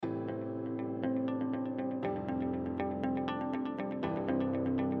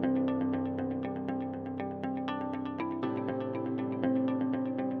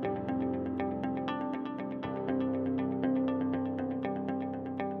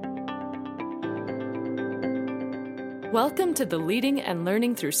Welcome to the Leading and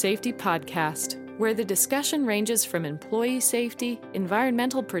Learning Through Safety podcast, where the discussion ranges from employee safety,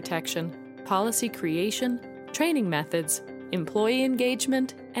 environmental protection, policy creation, training methods, employee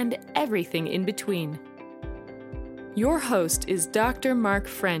engagement, and everything in between. Your host is Dr. Mark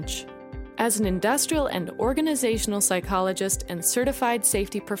French. As an industrial and organizational psychologist and certified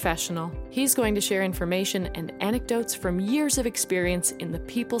safety professional, he's going to share information and anecdotes from years of experience in the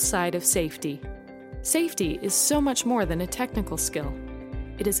people side of safety. Safety is so much more than a technical skill.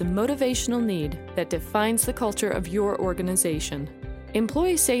 It is a motivational need that defines the culture of your organization.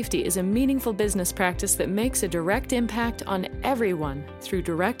 Employee safety is a meaningful business practice that makes a direct impact on everyone through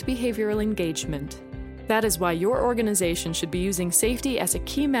direct behavioral engagement. That is why your organization should be using safety as a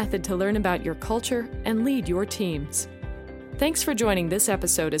key method to learn about your culture and lead your teams. Thanks for joining this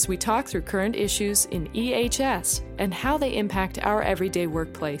episode as we talk through current issues in EHS and how they impact our everyday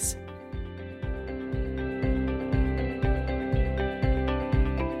workplace.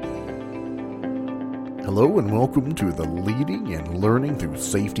 Hello and welcome to the Leading and Learning Through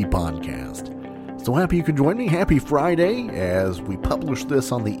Safety podcast. So happy you could join me. Happy Friday as we publish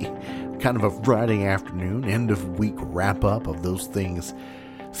this on the kind of a Friday afternoon, end of week wrap up of those things,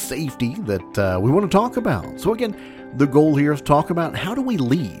 safety that we want to talk about. So again, the goal here is to talk about how do we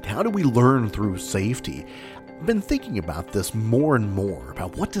lead? How do we learn through safety? I've been thinking about this more and more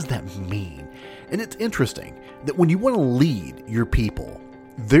about what does that mean? And it's interesting that when you want to lead your people,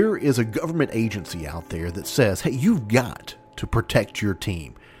 there is a government agency out there that says, hey, you've got to protect your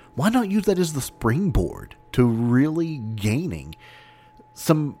team. Why not use that as the springboard to really gaining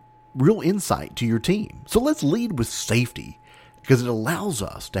some real insight to your team? So let's lead with safety because it allows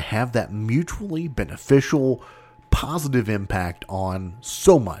us to have that mutually beneficial, positive impact on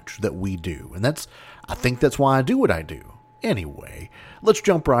so much that we do. And I think that's why I do what I do. Anyway, let's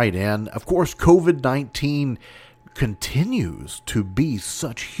jump right in. Of course, COVID-19 continues to be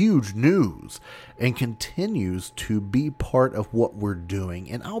such huge news and continues to be part of what we're doing.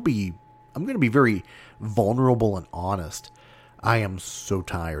 And I'm going to be very vulnerable and honest. I am so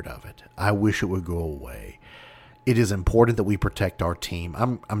tired of it. I wish it would go away. It is important that we protect our team.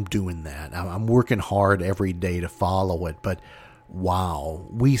 I'm doing that. I'm working hard every day to follow it. But wow,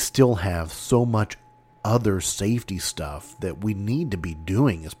 we still have so much other safety stuff that we need to be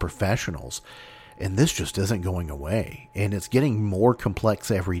doing as professionals. And this just isn't going away. And it's getting more complex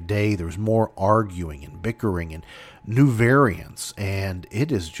every day. There's more arguing and bickering and new variants. And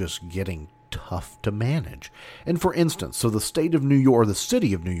it is just getting tough to manage. And for instance, so the city of New York,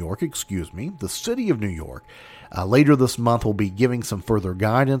 later this month will be giving some further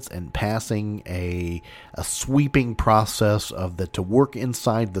guidance and passing a sweeping process of that to work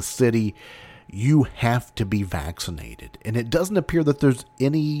inside the city, you have to be vaccinated. And it doesn't appear that there's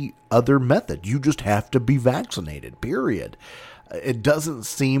any other method. You just have to be vaccinated, period. It doesn't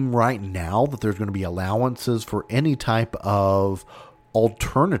seem right now that there's going to be allowances for any type of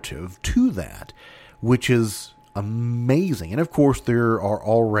alternative to that, which is amazing. And of course, there are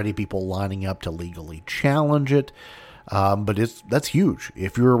already people lining up to legally challenge it. But that's huge.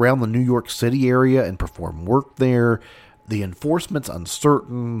 If you're around the New York City area and perform work there, the enforcement's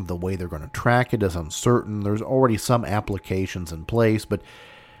uncertain. The way they're going to track it is uncertain. There's already some applications in place, but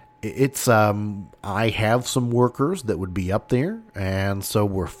it's I have some workers that would be up there, and so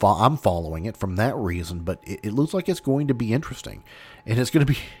I'm following it from that reason. But it looks like it's going to be interesting, and it's going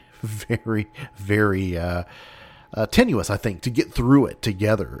to be very, very tenuous, I think, to get through it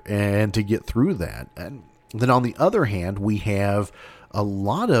together and to get through that. And then on the other hand, we have a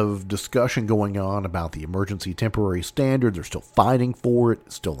lot of discussion going on about the emergency temporary standards. They're still fighting for it,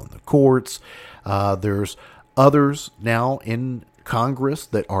 still in the courts. There's others now in Congress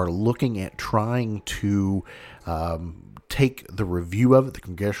that are looking at trying to take the review of it,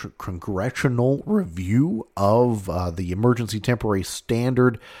 the congressional review of the emergency temporary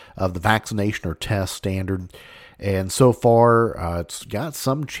standard of the vaccination or test standard. And so far, it's got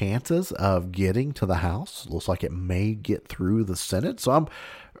some chances of getting to the House. Looks like it may get through the Senate. So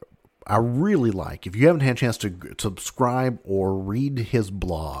I really like, if you haven't had a chance to subscribe or read his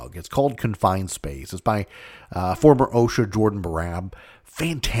blog, it's called Confined Space. It's by former OSHA Jordan Barab.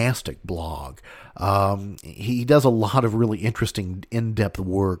 Fantastic blog. He does a lot of really interesting in-depth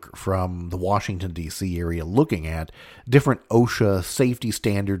work from the Washington, D.C. area, looking at different OSHA safety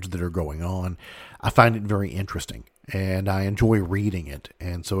standards that are going on. I find it very interesting, and I enjoy reading it.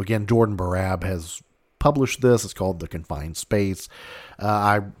 And so again, Jordan Barab has published this. It's called The Confined Space.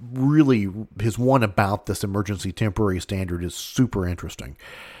 His one about this emergency temporary standard is super interesting.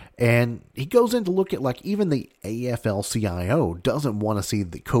 And he goes in to look at, like, even the AFL-CIO doesn't want to see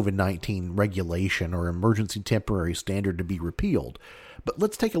the COVID-19 regulation or emergency temporary standard to be repealed. But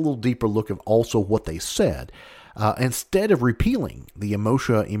let's take a little deeper look at also what they said. Instead of repealing the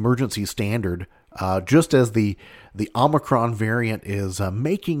OSHA emergency standard, just as the Omicron variant is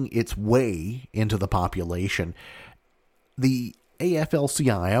making its way into the population, the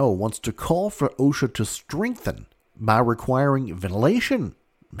AFL-CIO wants to call for OSHA to strengthen by requiring ventilation,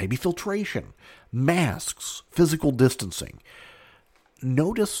 maybe filtration, masks, physical distancing.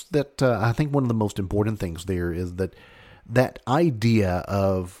 Notice that I think one of the most important things there is that idea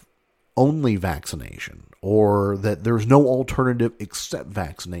of only vaccination, or that there's no alternative except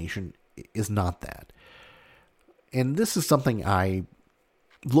vaccination, is not that. And this is something I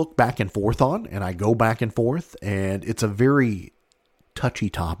look back and forth on, and I go back and forth, and it's a very touchy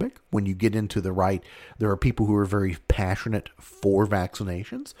topic when you get into the right. There are people who are very passionate for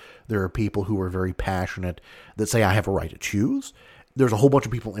vaccinations. There are people who are very passionate that say, I have a right to choose. There's a whole bunch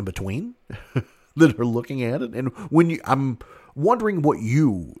of people in between that are looking at it. And I'm wondering what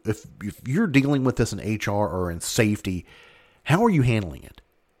if you're dealing with this in HR or in safety, how are you handling it?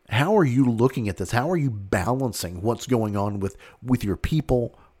 How are you looking at this? How are you balancing what's going on with your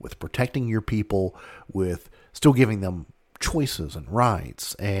people, with protecting your people, with still giving them choices and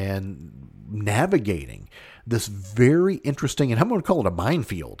rights, and navigating this very interesting, and I'm going to call it a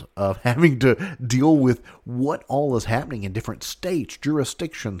minefield, of having to deal with what all is happening in different states,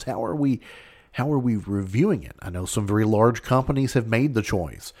 jurisdictions. How are we reviewing it? I know some very large companies have made the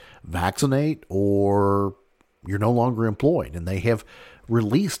choice, vaccinate or you're no longer employed, and they have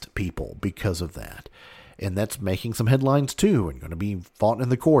released people because of that. And that's making some headlines too, and going to be fought in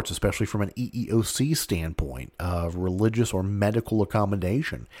the courts, especially from an EEOC standpoint of religious or medical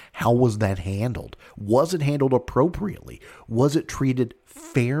accommodation. How was that handled? Was it handled appropriately? Was it treated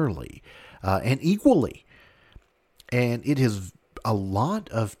fairly and equally? And it is a lot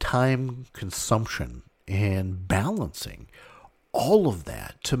of time consumption and balancing all of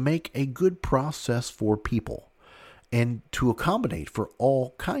that to make a good process for people, and to accommodate for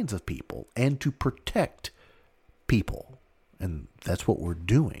all kinds of people, and to protect people. And that's what we're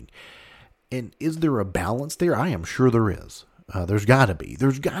doing. And is there a balance there? I am sure there is. There's got to be.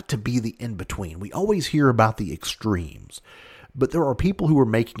 There's got to be the in-between. We always hear about the extremes, but there are people who are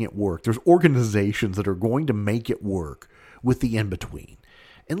making it work. There's organizations that are going to make it work with the in-between.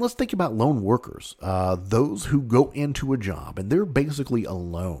 And let's think about lone workers, those who go into a job and they're basically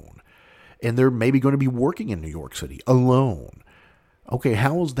alone. And they're maybe going to be working in New York City alone. Okay,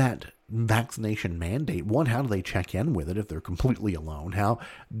 how is that vaccination mandate? One, how do they check in with it if they're completely alone? How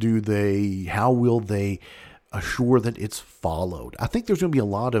will they assure that it's followed? I think there's going to be a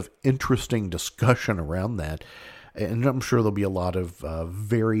lot of interesting discussion around that. And I'm sure there'll be a lot of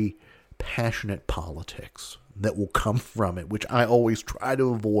very passionate politics that will come from it, which I always try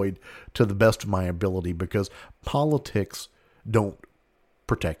to avoid to the best of my ability, because politics don't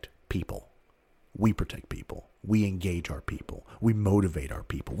protect people. We protect people. We engage our people. We motivate our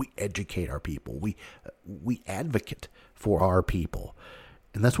people. We educate our people. We advocate for our people.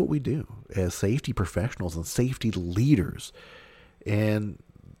 And that's what we do as safety professionals and safety leaders. And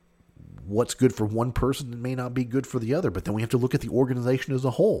what's good for one person may not be good for the other, but then we have to look at the organization as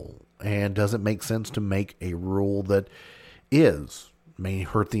a whole. And does it make sense to make a rule that may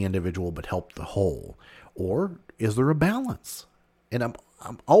hurt the individual but help the whole? Or is there a balance? And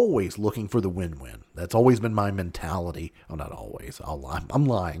I'm always looking for the win-win. That's always been my mentality. Oh, not always. I'm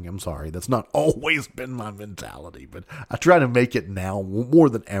lying. I'm sorry. That's not always been my mentality, but I try to make it now more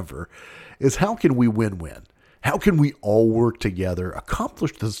than ever, is how can we win-win? How can we all work together,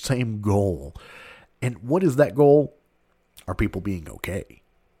 accomplish the same goal? And what is that goal? Are people being okay?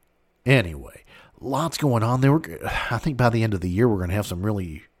 Anyway, lots going on there. I think by the end of the year, we're going to have some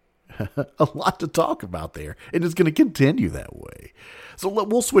really a lot to talk about there, and it's going to continue that way. So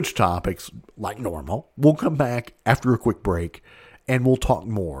we'll switch topics like normal. We'll come back after a quick break, and we'll talk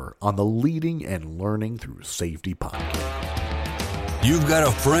more on the Leading and Learning Through Safety podcast. You've got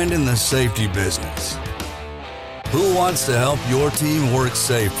a friend in the safety business who wants to help your team work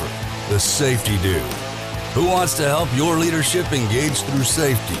safer. The Safety Dude. Who wants to help your leadership engage through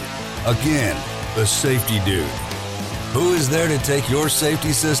safety? Again, the Safety Dude. Who is there to take your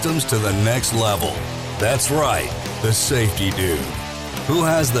safety systems to the next level? That's right, the Safety Dude. Who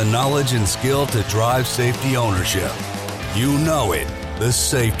has the knowledge and skill to drive safety ownership? You know it, the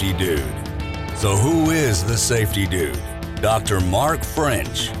Safety Dude. So who is the Safety Dude? Dr. Mark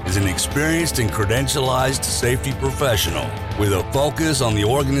French is an experienced and credentialized safety professional with a focus on the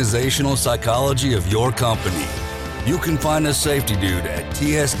organizational psychology of your company. You can find a safety dude at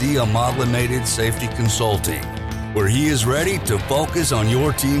TSD Amalgamated Safety Consulting, where he is ready to focus on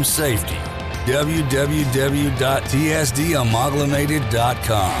your team's safety.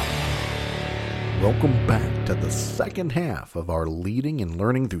 www.tsdamalgamated.com. Welcome back to the second half of our Leading and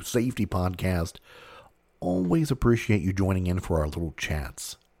Learning Through Safety podcast. Always appreciate you joining in for our little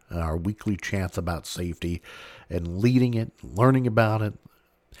chats, our weekly chats about safety and leading it, learning about it.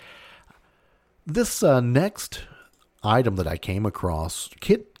 This next item that I came across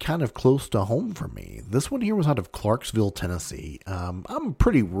hit kind of close to home for me. This one here was out of Clarksville, Tennessee. I'm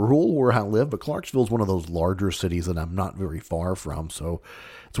pretty rural where I live, but Clarksville is one of those larger cities that I'm not very far from. So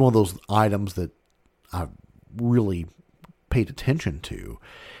it's one of those items that I've really paid attention to.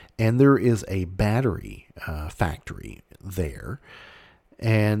 And there is a battery factory there.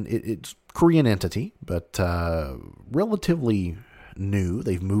 And it's a Korean entity, but relatively new.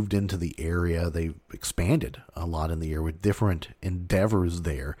 They've moved into the area. They've expanded a lot in the area with different endeavors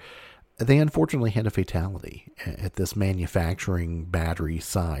there. They unfortunately had a fatality at this manufacturing battery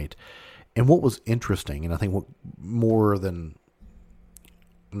site. And what was interesting, and I think what more than,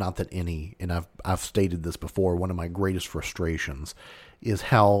 not that any, and I've stated this before, one of my greatest frustrations is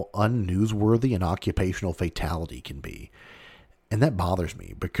how unnewsworthy an occupational fatality can be. And that bothers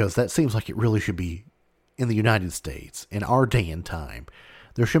me because that seems like it really should be in the United States, in our day and time.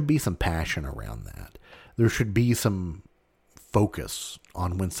 There should be some passion around that. There should be some focus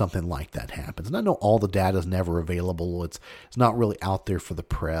on when something like that happens. And I know all the data is never available. It's not really out there for the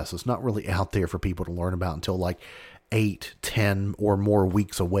press. It's not really out there for people to learn about until like 8, 10 or more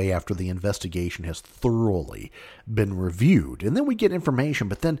weeks away after the investigation has thoroughly been reviewed. And then we get information,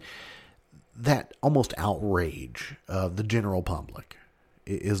 but then that almost outrage of the general public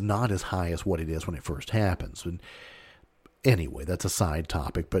is not as high as what it is when it first happens. And anyway, that's a side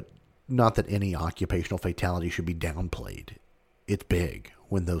topic, but not that any occupational fatality should be downplayed. It's big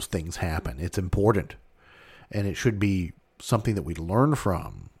when those things happen. It's important, and it should be something that we learn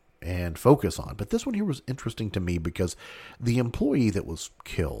from and focus on. But this one here was interesting to me because the employee that was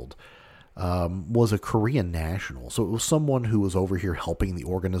killed was a Korean national. So it was someone who was over here helping the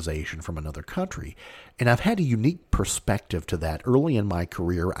organization from another country. And I've had a unique perspective to that. Early in my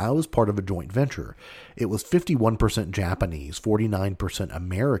career, I was part of a joint venture. It was 51% Japanese, 49%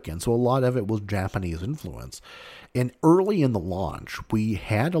 American. So a lot of it was Japanese influence. And early in the launch, we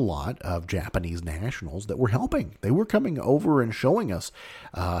had a lot of Japanese nationals that were helping. They were coming over and showing us,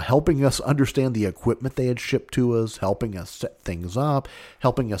 helping us understand the equipment they had shipped to us, helping us set things up,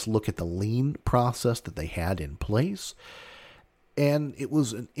 helping us look at the lean process that they had in place. And it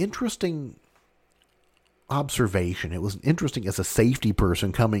was an interesting observation. It was interesting as a safety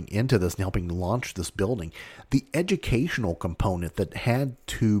person coming into this and helping launch this building. The educational component that had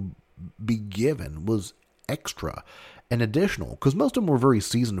to be given was extra and additional, because most of them were very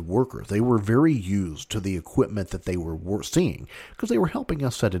seasoned workers. They were very used to the equipment that they were seeing because they were helping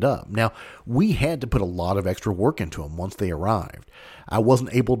us set it up. Now, we had to put a lot of extra work into them once they arrived. I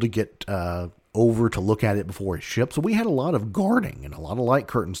wasn't able to get over to look at it before it shipped, so we had a lot of guarding and a lot of light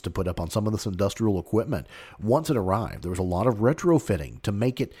curtains to put up on some of this industrial equipment once it arrived. There was a lot of retrofitting to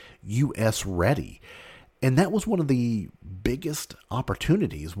make it U.S. ready. And that was one of the biggest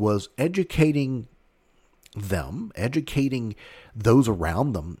opportunities, was educating those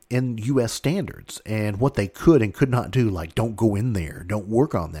around them in U.S. standards and what they could and could not do, like don't go in there, don't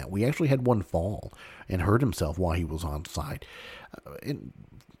work on that. We actually had one fall and hurt himself while he was on site. Didn't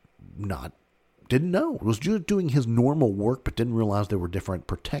know. It was just doing his normal work, but didn't realize there were different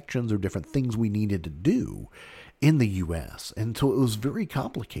protections or different things we needed to do in the U.S. And so it was very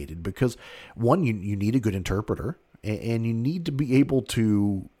complicated because, one, you need a good interpreter. And you need to be able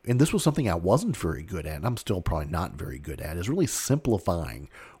to, and this was something I wasn't very good at, and I'm still probably not very good at, is really simplifying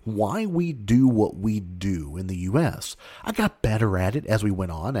why we do what we do in the U.S. I got better at it as we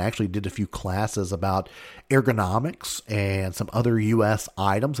went on. I actually did a few classes about ergonomics and some other U.S.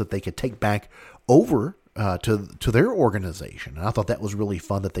 items that they could take back over to their organization. And I thought that was really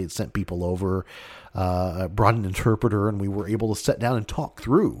fun that they'd sent people over, brought an interpreter, and we were able to sit down and talk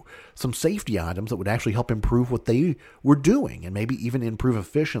through some safety items that would actually help improve what they were doing and maybe even improve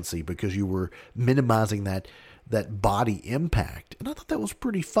efficiency because you were minimizing that body impact. And I thought that was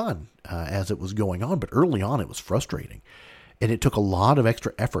pretty fun as it was going on. But early on, it was frustrating. And it took a lot of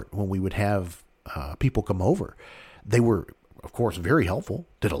extra effort when we would have people come over. They were, of course, very helpful,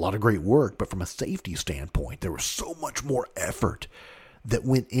 did a lot of great work, but from a safety standpoint, there was so much more effort that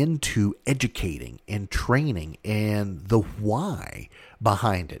went into educating and training and the why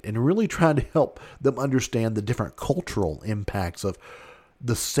behind it, and really trying to help them understand the different cultural impacts of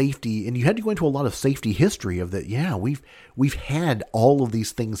the safety, and you had to go into a lot of safety history of that. Yeah, we've had all of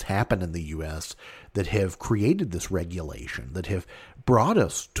these things happen in the U.S. that have created this regulation, that have brought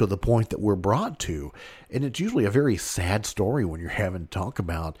us to the point that we're brought to. And it's usually a very sad story when you're having to talk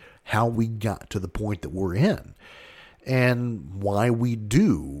about how we got to the point that we're in and why we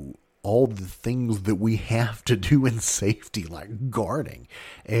do all the things that we have to do in safety, like guarding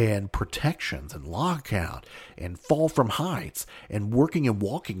and protections and lockout and fall from heights and working in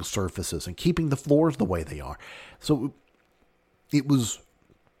walking surfaces and keeping the floors the way they are. So it was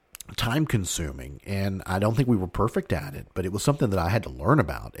time consuming, and I don't think we were perfect at it, but it was something that I had to learn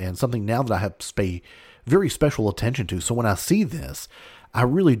about and something now that I have to pay very special attention to. So when I see this, I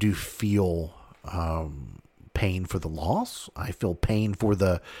really do feel pain for the loss. I feel pain for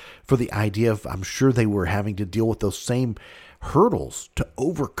the idea of, I'm sure they were having to deal with those same hurdles to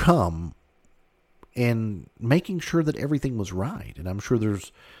overcome and making sure that everything was right. And I'm sure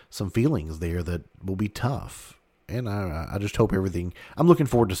there's some feelings there that will be tough. And I just hope everything, I'm looking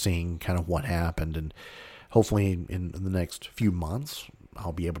forward to seeing kind of what happened. And hopefully in the next few months,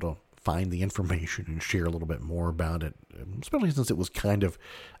 I'll be able to find the information and share a little bit more about it, especially since it was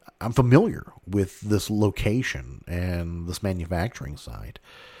I'm familiar with this location and this manufacturing site.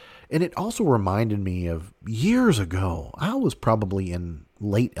 And it also reminded me of years ago. I was probably in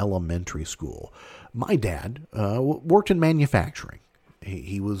late elementary school. My dad worked in manufacturing.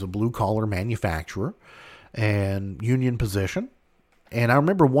 He was a blue-collar manufacturer and union position. And I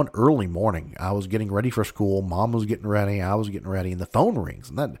remember one early morning, I was getting ready for school. Mom was getting ready. I was getting ready. And the phone rings.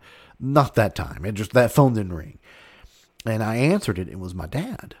 And not that time. That phone didn't ring. And I answered it. It was my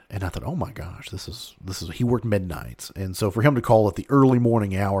dad. And I thought, oh my gosh, this is, he worked midnights. And so for him to call at the early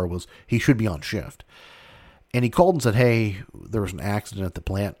morning hour he should be on shift. And he called and said, hey, there was an accident at the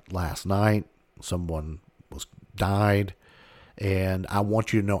plant last night. Someone died. And I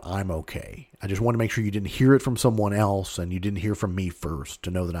want you to know I'm okay. I just want to make sure you didn't hear it from someone else and you didn't hear from me first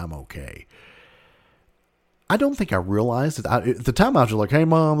to know that I'm okay. I don't think I realized it. At the time, I was just like, hey,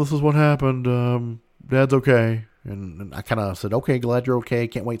 Mom, this is what happened. Dad's okay. And I kind of said, okay, glad you're okay.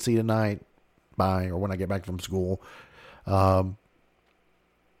 Can't wait to see you tonight. Bye. Or when I get back from school. But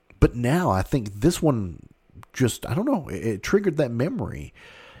now I think this one just, I don't know, it triggered that memory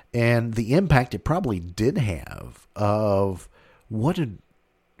and the impact it probably did have of what an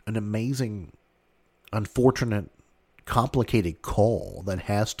amazing, unfortunate, complicated call that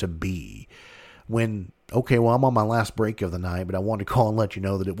has to be when, okay, well, I'm on my last break of the night, but I wanted to call and let you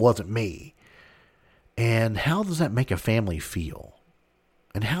know that it wasn't me. And how does that make a family feel?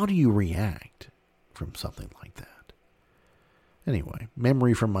 And how do you react from something like that? Anyway,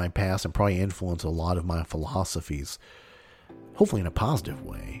 memory from my past and probably influence a lot of my philosophies, hopefully in a positive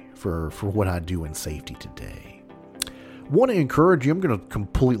way, for what I do in safety today. Want to encourage you, I'm going to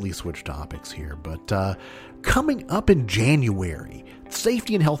completely switch topics here, but coming up in January,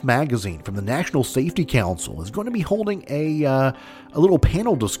 Safety and Health Magazine from the National Safety Council is going to be holding a little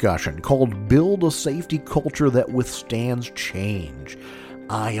panel discussion called Build a Safety Culture That Withstands Change.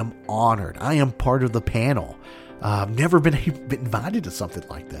 I am honored. I am part of the panel. I've never been invited to something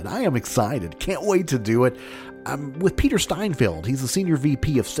like that. I am excited. Can't wait to do it. I'm with Peter Steinfeld. He's the Senior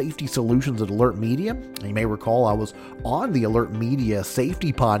VP of Safety Solutions at Alert Media. You may recall I was on the Alert Media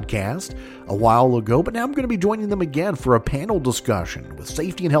Safety Podcast a while ago, but now I'm going to be joining them again for a panel discussion with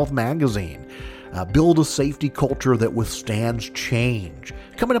Safety and Health Magazine. Build a Safety Culture That Withstands Change.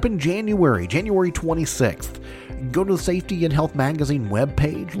 Coming up in January 26th. Go to the Safety and Health Magazine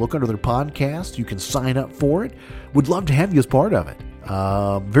webpage, look under their podcast. You can sign up for it. Would love to have you as part of it.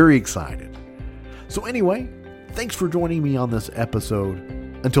 Very excited. So anyway, thanks for joining me on this episode.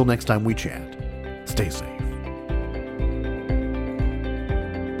 Until next time we chat, stay safe.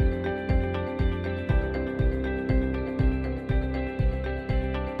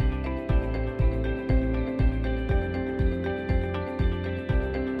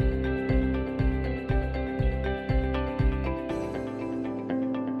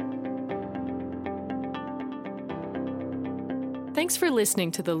 Thanks for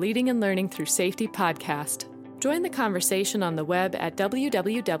listening to the Leading and Learning Through Safety podcast. Join the conversation on the web at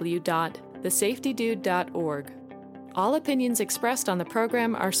www.thesafetydude.org. All opinions expressed on the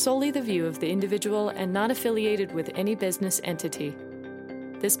program are solely the view of the individual and not affiliated with any business entity.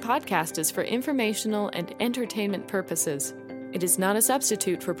 This podcast is for informational and entertainment purposes. It is not a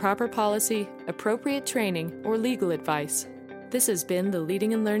substitute for proper policy, appropriate training, or legal advice. This has been the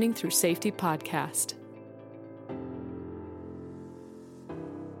Leading and Learning Through Safety podcast.